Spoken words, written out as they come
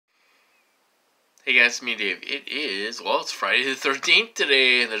Hey guys, me Dave. It's Friday the 13th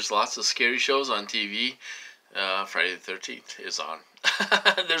today, and there's lots of scary shows on TV. Friday the 13th is on.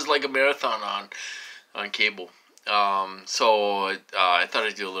 There's like a marathon on cable. I thought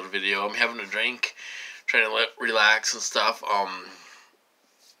I'd do a little video. I'm having a drink, trying to relax and stuff. I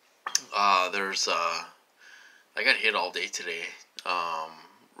got hit all day today.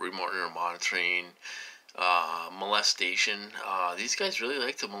 Remote monitoring, molestation. These guys really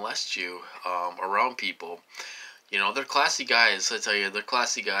like to molest you around people. You know, they're classy guys. I tell you, they're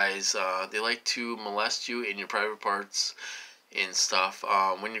classy guys. They like to molest you in your private parts and stuff.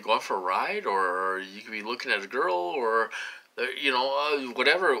 When you're going for a ride, or you could be looking at a girl, or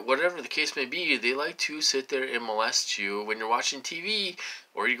whatever the case may be. They like to sit there and molest you when you're watching TV,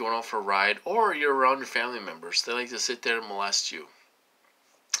 or you're going out for a ride, or you're around your family members. They like to sit there and molest you.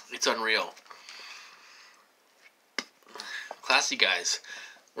 It's unreal. Classy guys.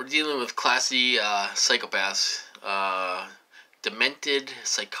 We're dealing with classy psychopaths, demented,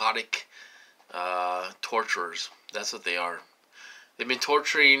 psychotic torturers. That's what they are. They've been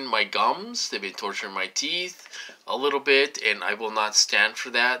torturing my gums. They've been torturing my teeth a little bit, and I will not stand for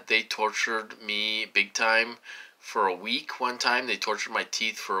that. They tortured me big time for a week one time. They tortured my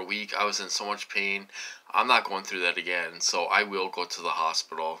teeth for a week. I was in so much pain. I'm not going through that again, so I will go to the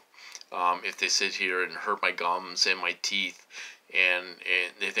hospital. If they sit here and hurt my gums and my teeth, and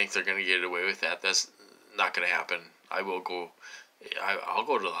they think they're going to get away with that, that's not going to happen. I'll go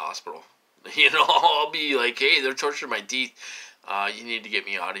to the hospital. I'll be like, hey, they're torturing my teeth. You need to get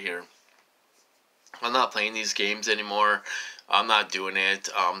me out of here. I'm not playing these games anymore. I'm not doing it.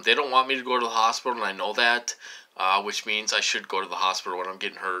 They don't want me to go to the hospital, and I know that, which means I should go to the hospital when I'm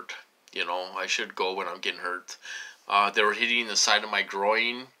getting hurt. I should go when I'm getting hurt. They were hitting the side of my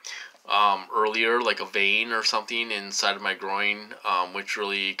groin earlier, like a vein or something inside of my groin, which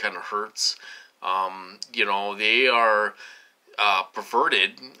really kind of hurts. They are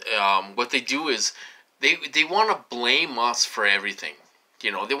perverted. What they do is they want to blame us for everything.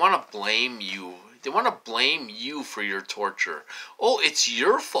 They want to blame you. They want to blame you for your torture. Oh, it's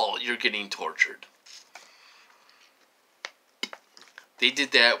your fault you're getting tortured. They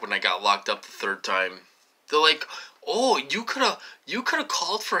did that when I got locked up the third time. They're like, oh, you could have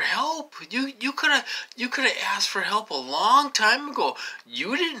called for help. You could have asked for help a long time ago.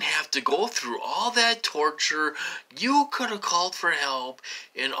 You didn't have to go through all that torture. You could have called for help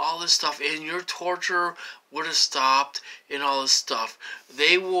and all this stuff, and your torture would have stopped and all this stuff.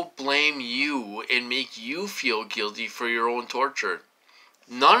 They will blame you and make you feel guilty for your own torture.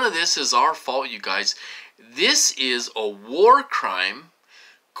 None of this is our fault, you guys. This is a war crime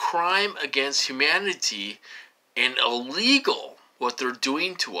against humanity, and illegal what they're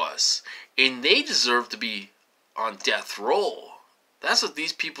doing to us. And they deserve to be on death row. That's what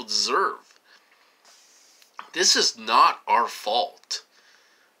these people deserve. This is not our fault.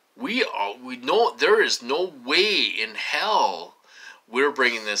 We know there is no way in hell we're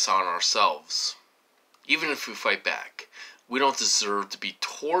bringing this on ourselves. Even if we fight back, we don't deserve to be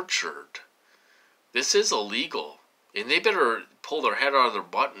tortured. This is illegal. And they better pull their head out of their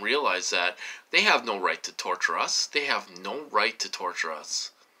butt and realize that they have no right to torture us. They have no right to torture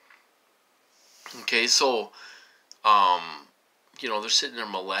us. Okay, so, they're sitting there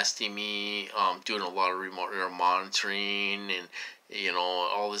molesting me, doing a lot of remote monitoring and,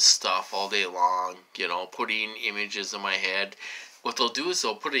 all this stuff all day long, putting images in my head. What they'll do is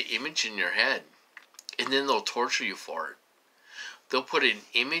they'll put an image in your head, and then they'll torture you for it. They'll put an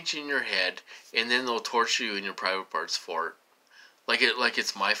image in your head, and then they'll torture you in your private parts for it. Like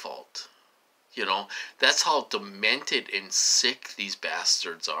it's my fault. That's how demented and sick these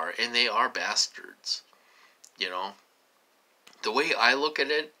bastards are. And they are bastards. The way I look at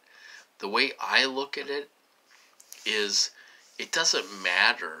it is, it doesn't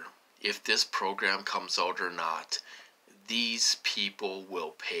matter if this program comes out or not. These people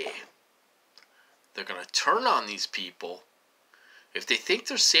will pay. They're going to turn on these people. If they think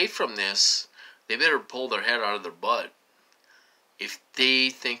they're safe from this, they better pull their head out of their butt. If they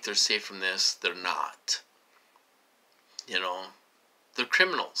think they're safe from this, they're not. They're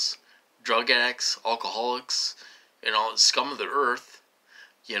criminals, drug addicts, alcoholics, and all the scum of the earth.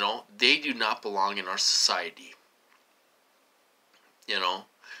 They do not belong in our society.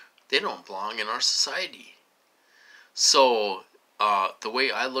 They don't belong in our society. So, the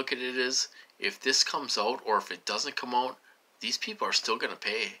way I look at it is, if this comes out or if it doesn't come out, these people are still going to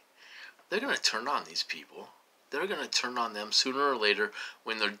pay. They're going to turn on these people. They're going to turn on them sooner or later.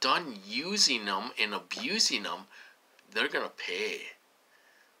 When they're done using them and abusing them, they're going to pay.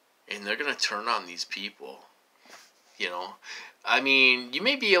 And they're going to turn on these people. You know, I mean, you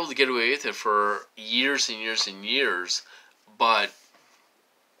may be able to get away with it for years and years and years, but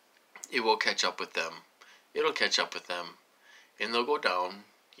it will catch up with them. It'll catch up with them, and they'll go down.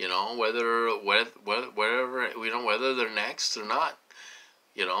 You know, whether they're next or not.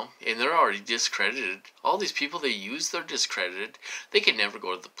 You know, and they're already discredited. All these people they use, they're discredited. They can never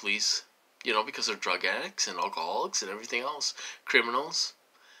go to the police. You know, because they're drug addicts and alcoholics and everything else, criminals.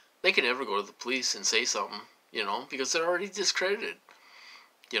 They can never go to the police and say something. You know, because they're already discredited.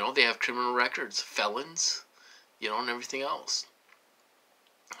 You know, they have criminal records, felons, you know, and everything else.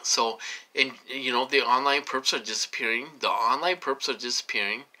 So, and, you know, the online perps are disappearing. The online perps are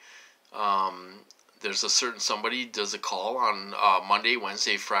disappearing. There's a certain somebody does a call on Monday,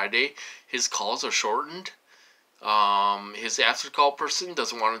 Wednesday, Friday. His calls are shortened. His after call person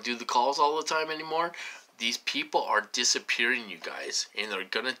doesn't want to do the calls all the time anymore. These people are disappearing, you guys, and they're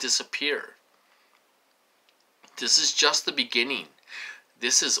going to disappear. This is just the beginning.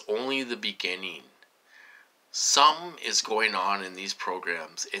 This is only the beginning. Something is going on in these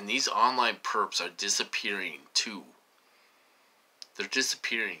programs, and these online perps are disappearing too. They're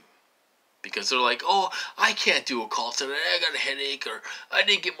disappearing because they're like, oh, I can't do a call today. I got a headache, or I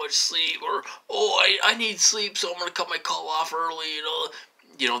didn't get much sleep, or oh, I need sleep, so I'm going to cut my call off early.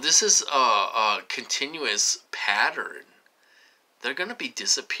 You know, this is a continuous pattern. They're going to be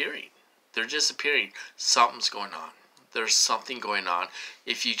disappearing. They're disappearing. Something's going on. There's something going on.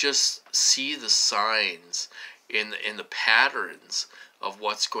 If you just see the signs in the patterns of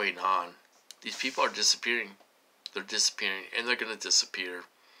what's going on, these people are disappearing. They're disappearing, and they're going to disappear,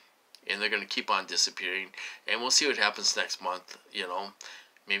 and they're going to keep on disappearing. And we'll see what happens next month. You know,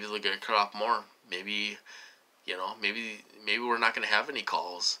 maybe they'll get cut off more. Maybe, you know, maybe we're not going to have any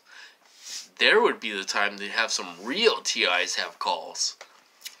calls. There would be the time to have some real TIs have calls.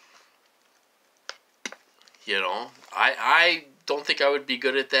 You know, I don't think I would be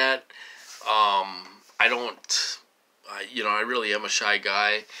good at that. I really am a shy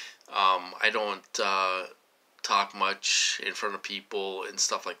guy. I don't talk much in front of people and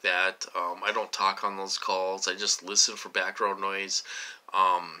stuff like that. I don't talk on those calls. I just listen for background noise.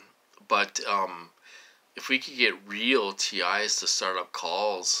 But if we could get real TIs to start up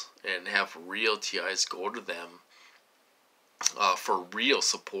calls and have real TIs go to them for real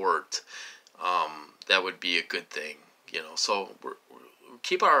support, that would be a good thing, you know. So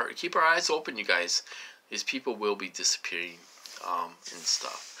keep our eyes open, you guys. These people will be disappearing and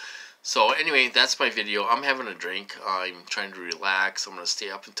stuff. So anyway, that's my video. I'm having a drink. I'm trying to relax. I'm gonna stay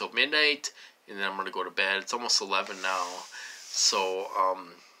up until midnight, and then I'm gonna go to bed. It's almost 11 now. So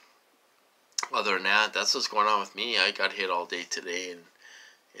other than that, that's what's going on with me. I got hit all day today, and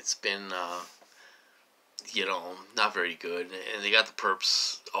it's been you know, not very good. And they got the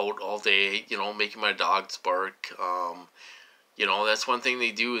perps out all day, you know, making my dogs bark. You know, that's one thing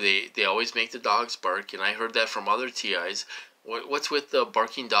they do. They always make the dogs bark, and I heard that from other TIs. What's with the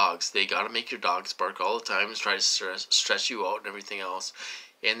barking dogs? They got to make your dogs bark all the time and try to stress you out and everything else.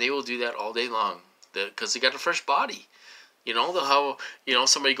 And they will do that all day long because they got a fresh body. You know, they'll have, you know,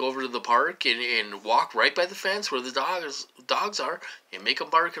 somebody go over to the park and walk right by the fence where the dogs are and make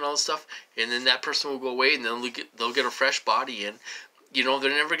them bark and all this stuff. And then that person will go away, and then they'll get a fresh body in. You know, they're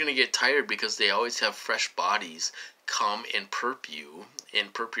never going to get tired because they always have fresh bodies come and perp you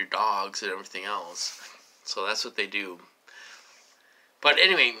and perp your dogs and everything else. So that's what they do. But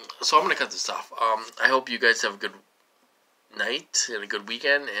anyway, so I'm going to cut this off. I hope you guys have a good night and a good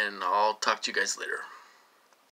weekend, and I'll talk to you guys later.